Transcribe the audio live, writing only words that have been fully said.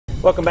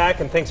Welcome back,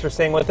 and thanks for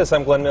staying with us.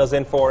 I'm Glenn Mills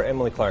in for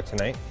Emily Clark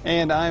tonight.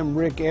 And I'm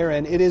Rick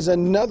Aaron. It is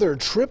another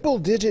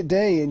triple-digit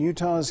day in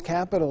Utah's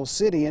capital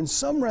city, and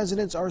some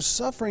residents are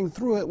suffering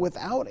through it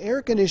without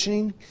air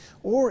conditioning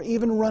or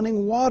even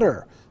running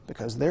water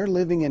because they're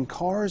living in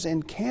cars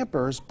and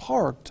campers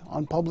parked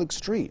on public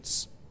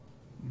streets.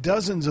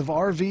 Dozens of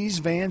RVs,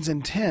 vans,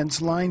 and tents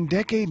line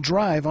Decade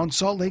Drive on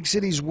Salt Lake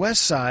City's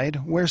west side,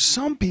 where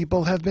some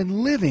people have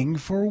been living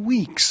for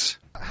weeks.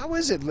 How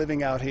is it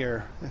living out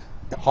here?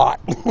 Hot.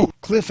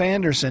 Cliff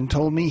Anderson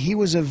told me he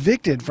was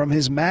evicted from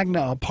his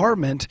Magna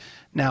apartment.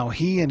 Now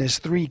he and his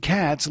 3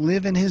 cats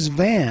live in his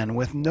van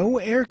with no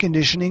air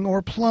conditioning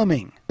or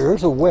plumbing.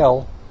 There's a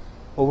well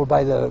over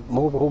by the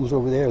mobile homes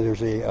over there.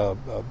 There's a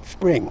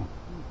spring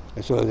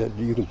so that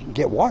you can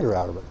get water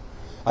out of it.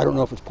 I don't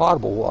know if it's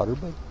potable water,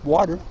 but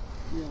water.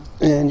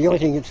 Yeah. And the only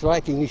thing it's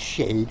lacking is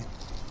shade.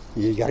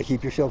 You got to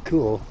keep yourself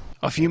cool.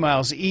 A few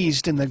miles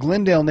east in the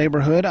Glendale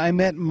neighborhood, I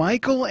met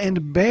Michael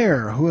and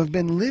Bear, who have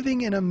been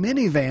living in a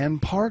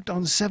minivan parked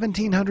on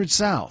 1700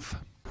 South.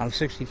 I'm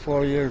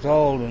 64 years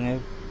old,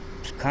 and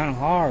it's kind of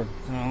hard,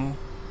 you know,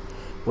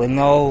 with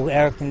no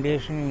air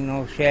conditioning,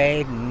 no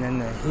shade, and then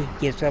the heat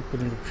gets up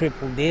into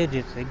triple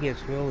digits. It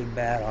gets really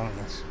bad on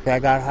us. I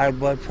got high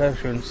blood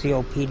pressure and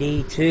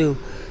COPD too,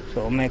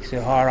 so it makes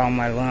it hard on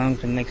my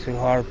lungs. It makes it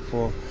hard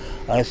for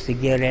us to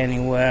get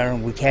anywhere,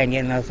 and we can't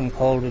get nothing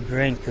cold to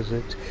drink because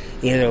it's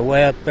either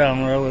way up there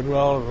on Railroad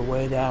Road or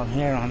way down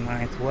here on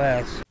 9th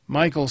West.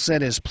 Michael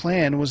said his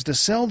plan was to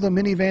sell the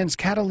minivan's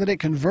catalytic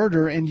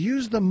converter and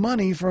use the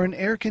money for an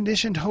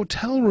air-conditioned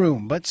hotel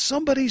room, but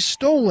somebody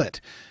stole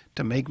it.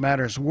 To make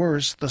matters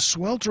worse, the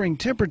sweltering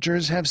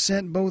temperatures have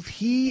sent both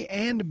he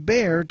and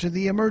Bear to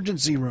the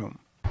emergency room.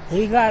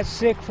 He got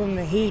sick from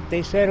the heat.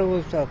 They said it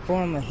was a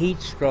form of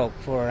heat stroke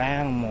for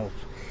animals.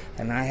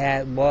 And I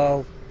had,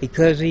 well,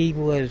 because he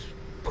was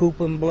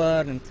pooping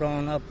blood and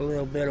throwing up a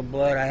little bit of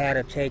blood, I had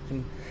to take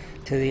him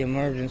to the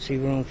emergency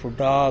room for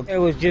dogs. It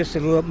was just a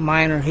little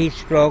minor heat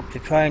stroke to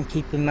try and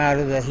keep him out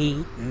of the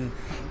heat and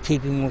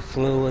keep him with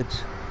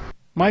fluids.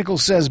 Michael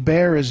says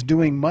Bear is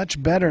doing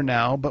much better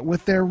now, but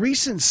with their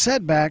recent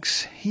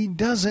setbacks, he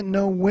doesn't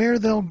know where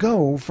they'll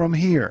go from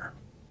here.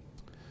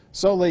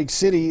 Salt Lake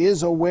City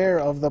is aware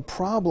of the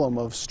problem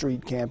of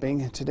street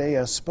camping. Today,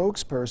 a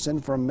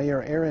spokesperson from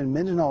Mayor Aaron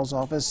Mendenhall's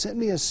office sent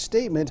me a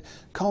statement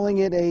calling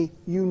it a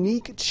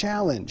unique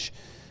challenge.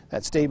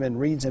 That statement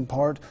reads in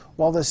part,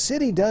 while the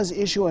city does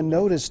issue a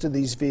notice to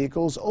these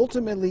vehicles,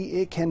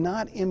 ultimately it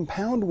cannot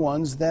impound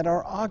ones that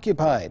are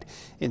occupied.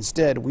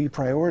 Instead, we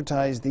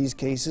prioritize these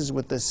cases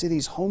with the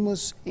city's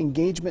homeless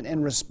engagement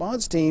and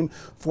response team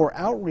for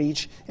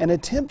outreach and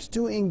attempt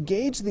to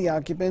engage the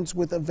occupants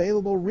with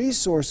available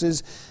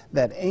resources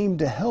that aim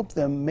to help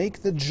them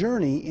make the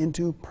journey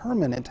into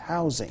permanent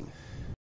housing.